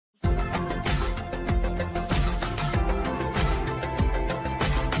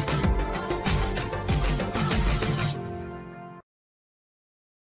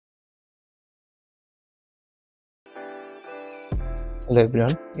Hello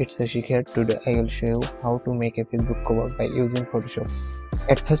everyone, it's Ashik here. Today I will show you how to make a Facebook cover by using Photoshop.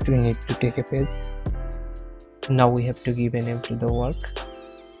 At first we need to take a page. Now we have to give a name to the work.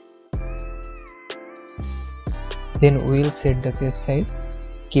 Then we will set the page size.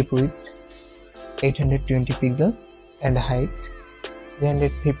 Keep width 820 pixel and height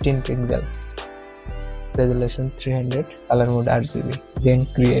 315 pixel. Resolution 300, color mode RGB. Then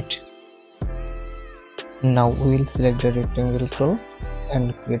create. Now we will select the rectangle tool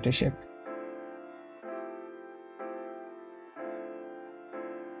and create a shape.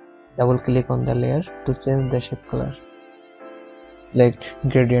 Double click on the layer to change the shape color. Select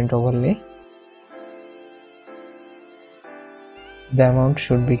gradient overlay. The amount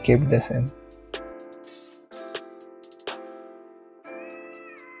should be kept the same.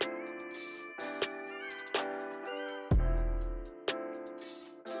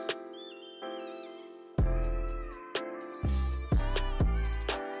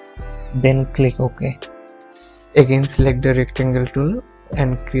 Then click OK. Again select the rectangle tool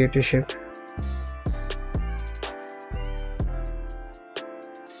and create a shape.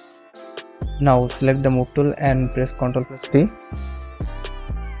 Now select the move tool and press Ctrl+T.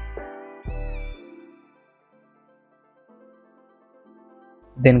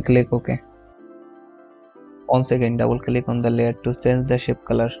 Then click OK. Once again double click on the layer to change the shape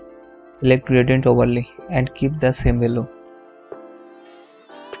color. Select gradient overlay and keep the same value.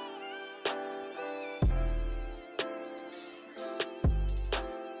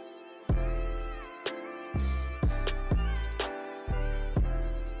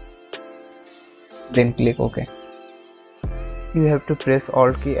 Then click OK. You have to press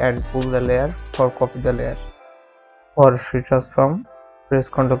Alt key and pull the layer or copy the layer. For free transform, press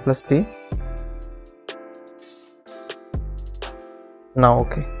Ctrl+T. Now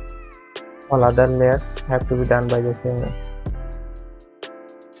OK. All other layers have to be done by the same way.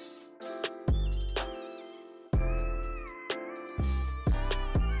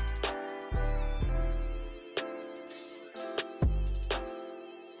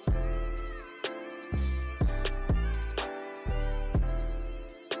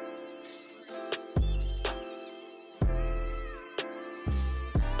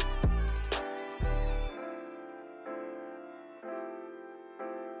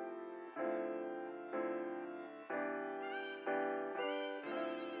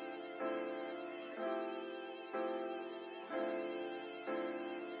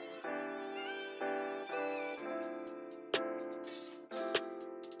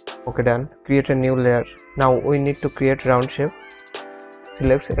 Okay, done. Create a new layer. Now we need to create round shape.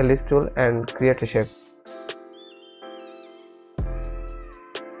 Select ellipse tool and create a shape.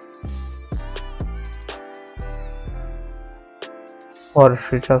 For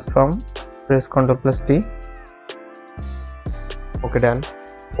free transform, press Ctrl+T. Okay, done.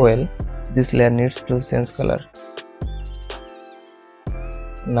 Well, this layer needs to change color.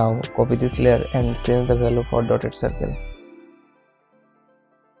 Now copy this layer and change the value for dotted circle.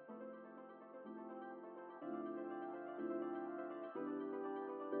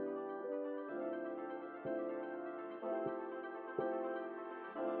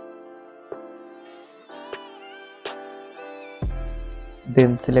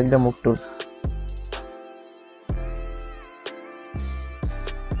 Then select the move tool.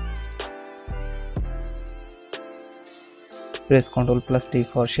 Press Ctrl+T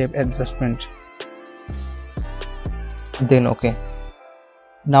for shape adjustment. Then OK.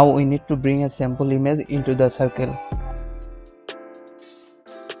 Now we need to bring a sample image into the circle.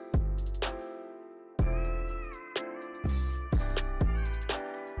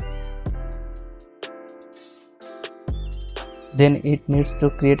 Then it needs to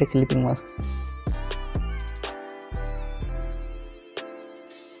create a clipping mask.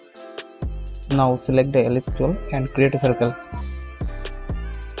 Now select the ellipse tool and create a circle.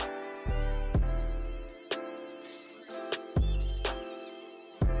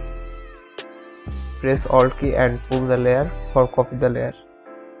 Press Alt key and pull the layer or copy the layer.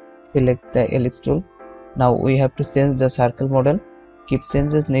 Select the ellipse tool. Now we have to change the circle model. Keep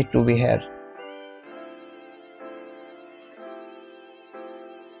changes need to be here.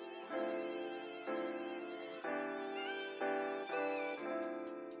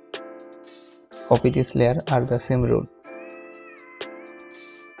 Copy this layer are the same rule.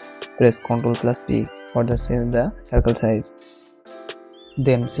 Press Ctrl+T for the change the circle size.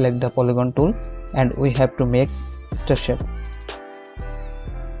 Then select the polygon tool and we have to make star shape.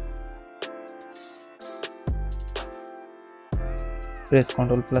 Press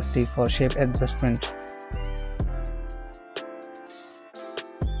Ctrl+T for shape adjustment.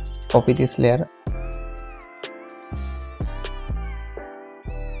 Copy this layer.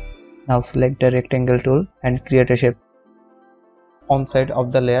 Now select the rectangle tool and create a shape. On side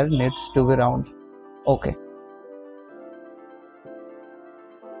of the layer needs to be round. OK.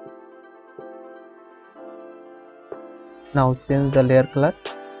 Now change the layer color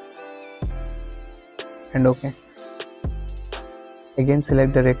and OK. Again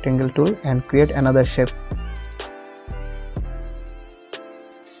select the rectangle tool and create another shape.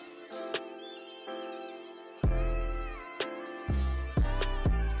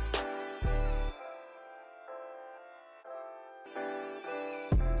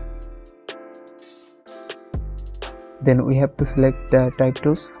 Then we have to select the type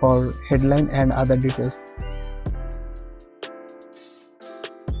tools for headline and other details.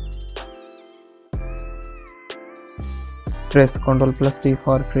 Press Ctrl+T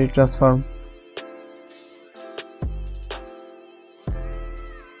for free transform.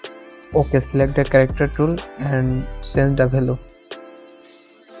 OK, select the character tool and change the value.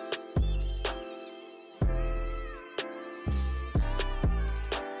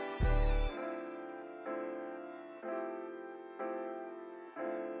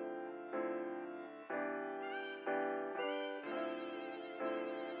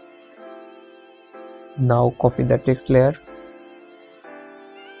 Now copy the text layer.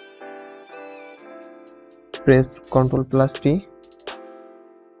 Press Ctrl+T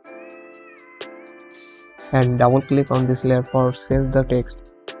and double click on this layer for change the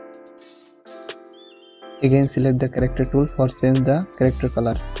text. Again select the character tool for change the character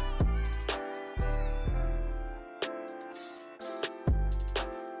color.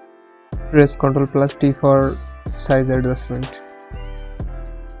 Press Ctrl+T for size adjustment.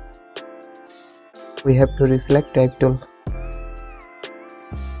 We have to reselect type tool.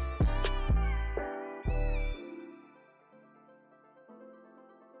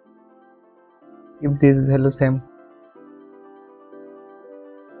 Keep this value same.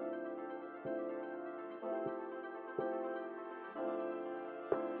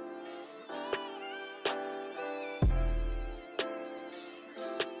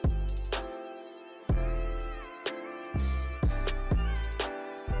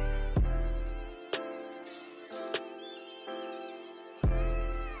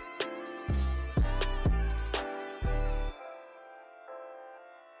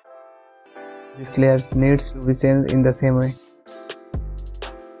 This layer needs to be changed in the same way.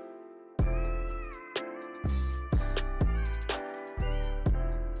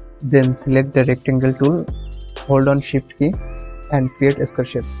 Then select the rectangle tool, hold on shift key and create a square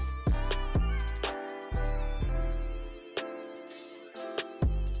shape.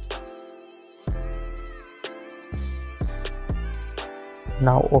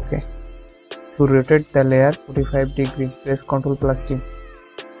 Now OK. To rotate the layer 45 degrees, press Ctrl+T.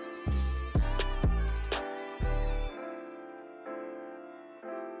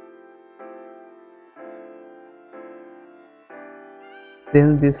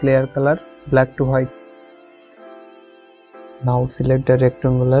 Change this layer color black to white. Now select the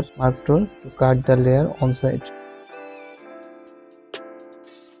rectangular mark tool to cut the layer on side.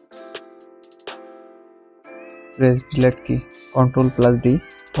 Press delete key, Ctrl+D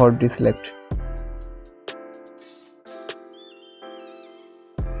for deselect.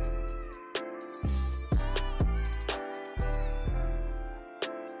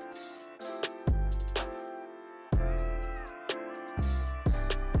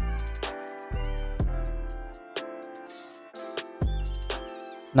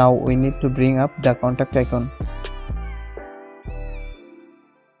 Now we need to bring up the contact icon.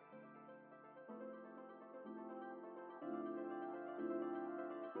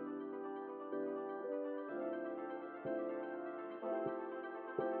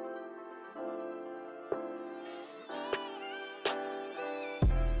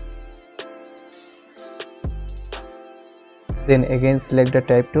 Then again select the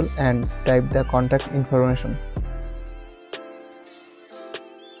type tool and type the contact information.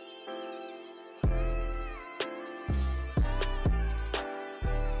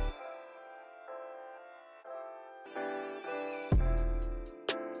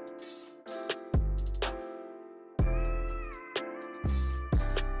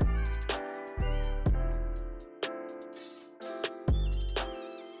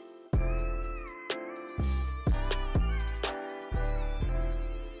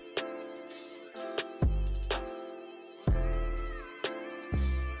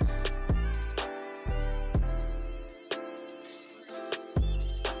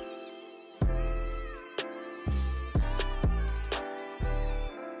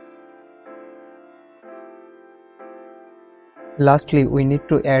 Lastly, we need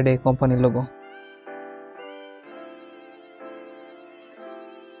to add a company logo.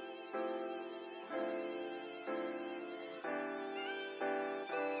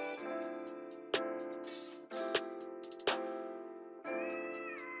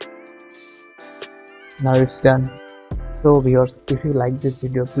 Now it's done. So viewers, if you like this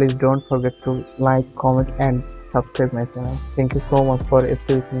video, please don't forget to like, comment and subscribe my channel. Thank you so much for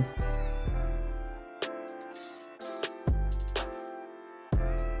staying with me.